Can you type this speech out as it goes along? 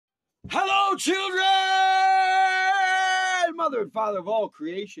Hello, children! Mother and father of all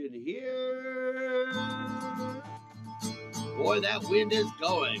creation here. Boy, that wind is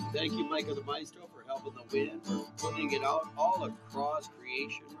going. Thank you, Micah the Maestro, for helping the wind, for putting it out all across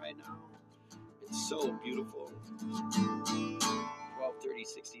creation right now. It's so beautiful. 12:30,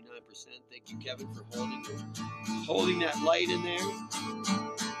 69%. Thank you, Kevin, for holding that light in there.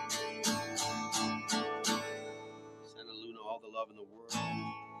 Santa Luna, all the love in the world.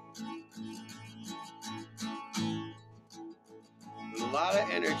 A lot of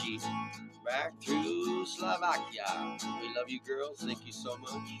energy back to Slovakia. We love you, girls. Thank you so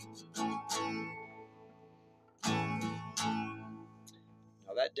much.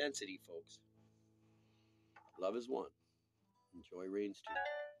 Now that density, folks. Love is one. Enjoy reigns too.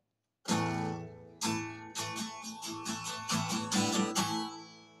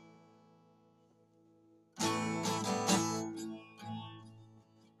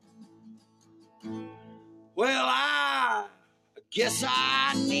 Well, I guess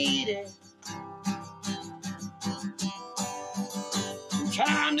I need it.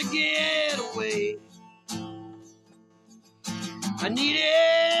 Time to get away. I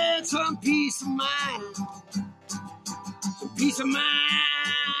needed some peace of mind. Some peace of mind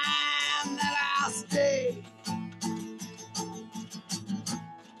that I'll stay.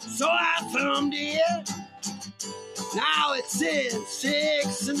 So I thumbed it. Now it's in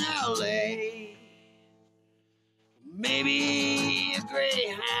 6 in LA. Maybe a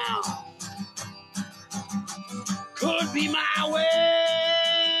Greyhound could be my way.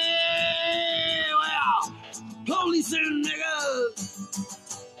 Well, police and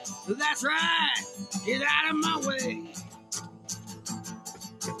niggas, that's right, get out of my way.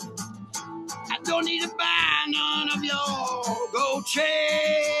 I don't need to buy none of your gold chains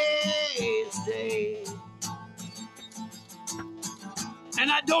today.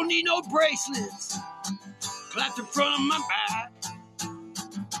 And I don't need no bracelets clapped in front of my back.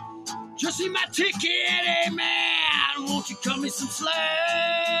 Just see my ticket, hey man, won't you cut me some slack?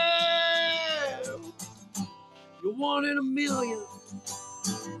 You're one in a million,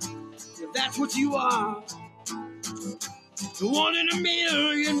 if that's what you are. You're one in a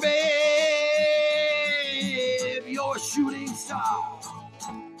million, babe, you're a shooting star.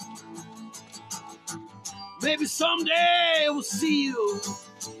 Maybe someday we'll see you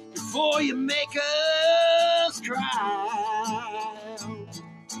before you make us cry.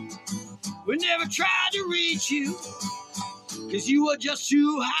 We never tried to reach you, 'cause you were just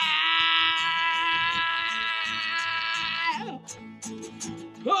too high.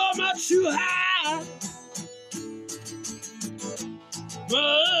 Oh, much too high.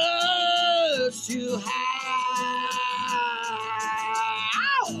 Much too high.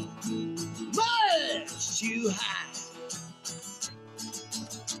 Much too high.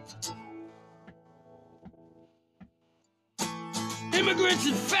 Immigrants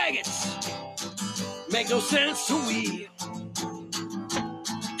and faggots make no sense to we.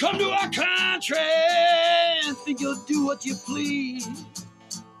 Come to our country and think you'll do what you please.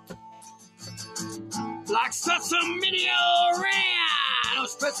 Like stuff some mini around or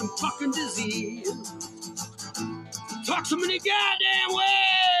spread some fucking disease. Talk so many goddamn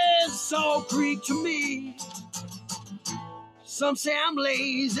ways, it's all Greek to me. Some say I'm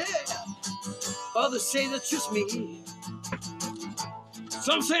lazy, others say that's just me.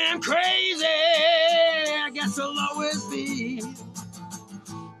 Some say I'm crazy, I guess I'll always be.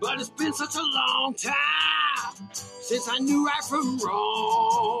 But it's been such a long time since I knew right from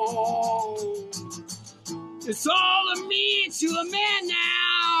wrong. It's all it means to a man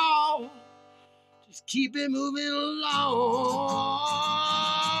now. Just keep it moving along.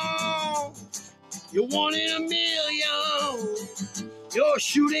 You're one in a million, you're a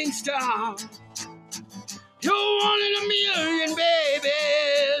shooting star. You're one in a million,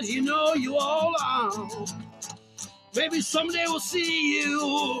 babies, you know you all are. Maybe someday we'll see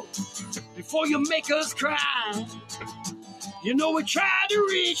you before you make us cry. You know we tried to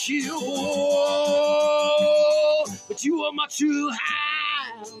reach you, but you were much too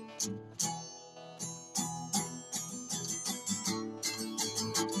high.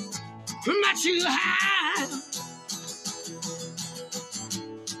 Much too high.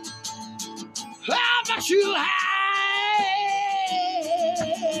 How much too high?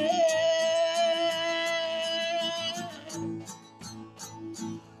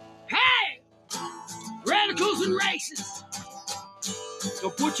 Hey, radicals and racists,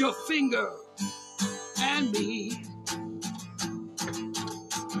 don't put your finger at me.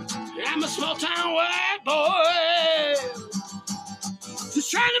 I'm a small town white boy, just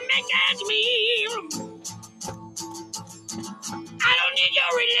trying to make ends meet. I I don't need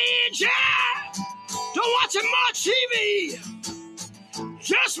your religion. Don't watch much TV.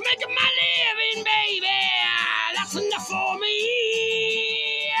 Just making my living, baby. That's enough for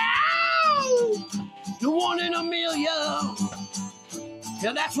me. Oh, you're one in a million.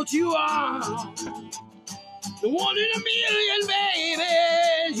 Yeah, that's what you are. You're one in a million,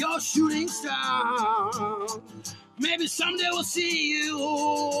 baby. You're a shooting star. Maybe someday we'll see you.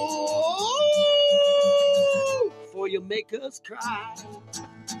 Before you make us cry.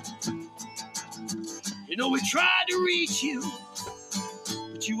 You know we tried to reach you,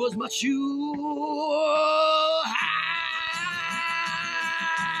 but you was much too high.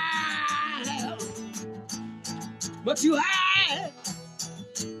 But you high.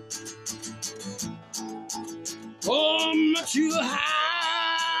 Oh, much too high.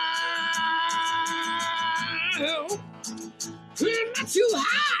 Much too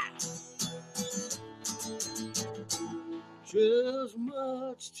high. Just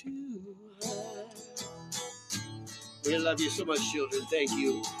much too high. We love you so much, children. Thank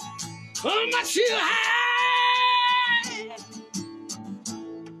you. Oh, much too high.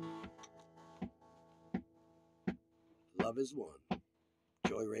 Love is one.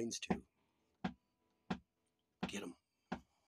 Joy reigns two. Get 'em.